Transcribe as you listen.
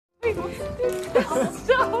This is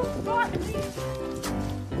so funny.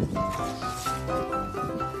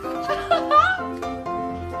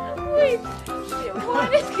 Wait, what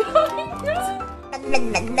is going on?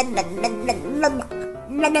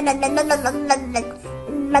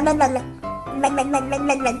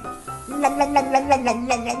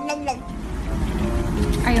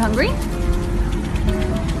 Are you hungry?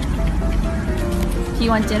 Do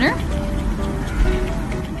you want dinner?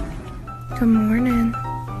 Good morning.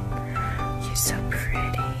 You're so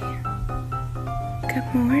pretty. Good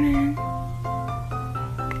morning.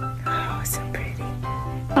 Oh, so pretty.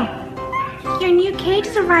 Your new cage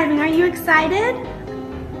is arriving. Are you excited?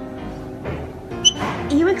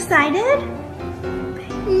 Are you excited?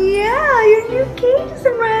 Yeah, your new cage is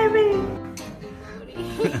arriving.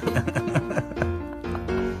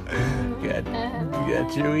 You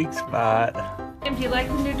got your weak spot. And do you like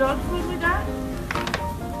the new dog food we got?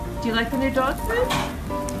 Do you like the new dog food?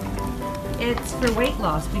 It's for weight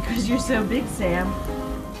loss because you're so big, Sam.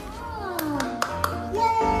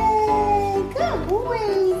 Yay! Good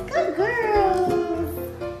boys! Good girls!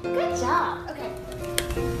 Good job! Okay.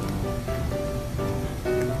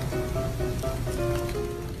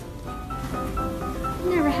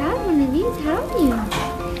 You've never had one of these, have you?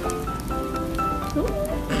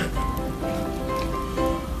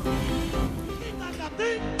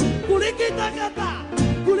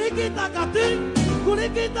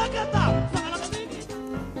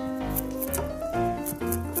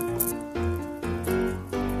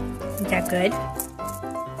 Is that good?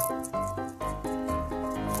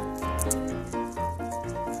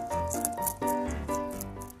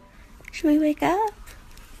 Should we wake up?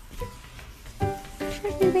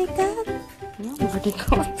 Should we wake up? No, nobody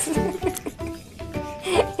goes.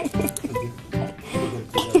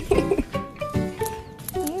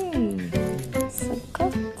 So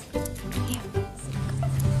good. Yeah,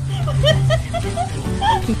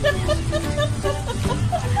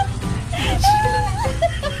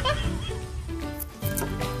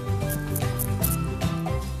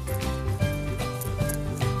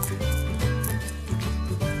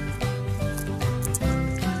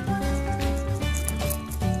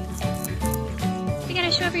 You gotta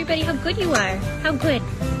show everybody how good you are. How good?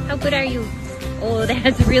 How good are you? Oh,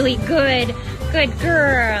 that's really good. Good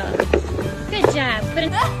girl. Good job. Put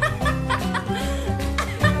it.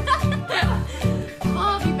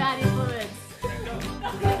 All of you bad influence.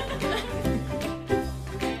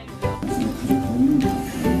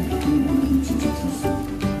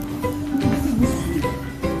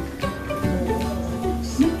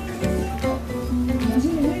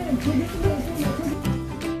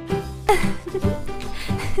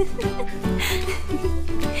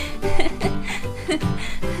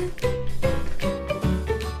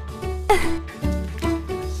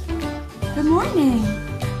 Good morning.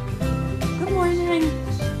 Good morning.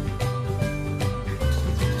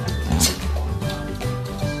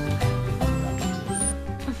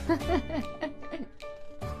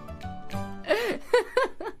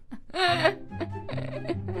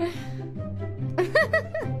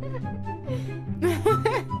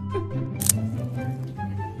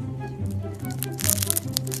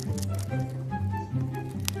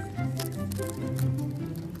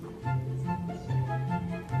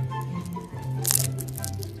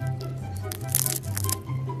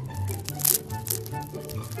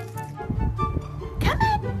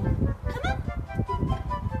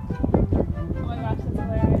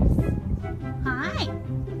 Hi.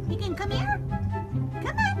 You can come here.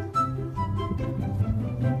 Come on.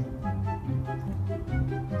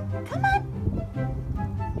 Come on.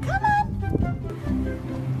 Come on.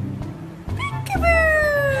 Peekaboo.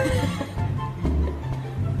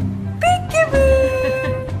 Peekaboo.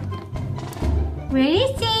 Where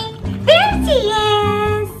is he? There she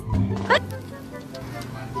is.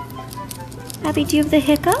 Abby, do you have the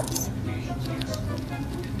hiccups?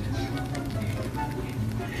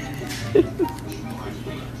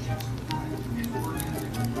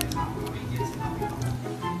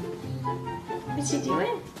 What's she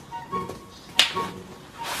doing?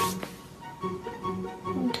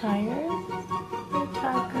 I'm tired. You're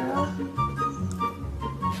tired, girl.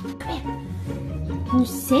 Come here. Can you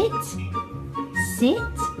sit?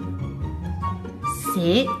 Sit.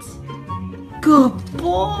 Sit. Good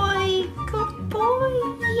boy. Good boy.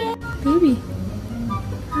 Yeah. Baby.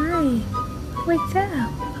 Hi. What's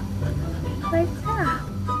up? What's up?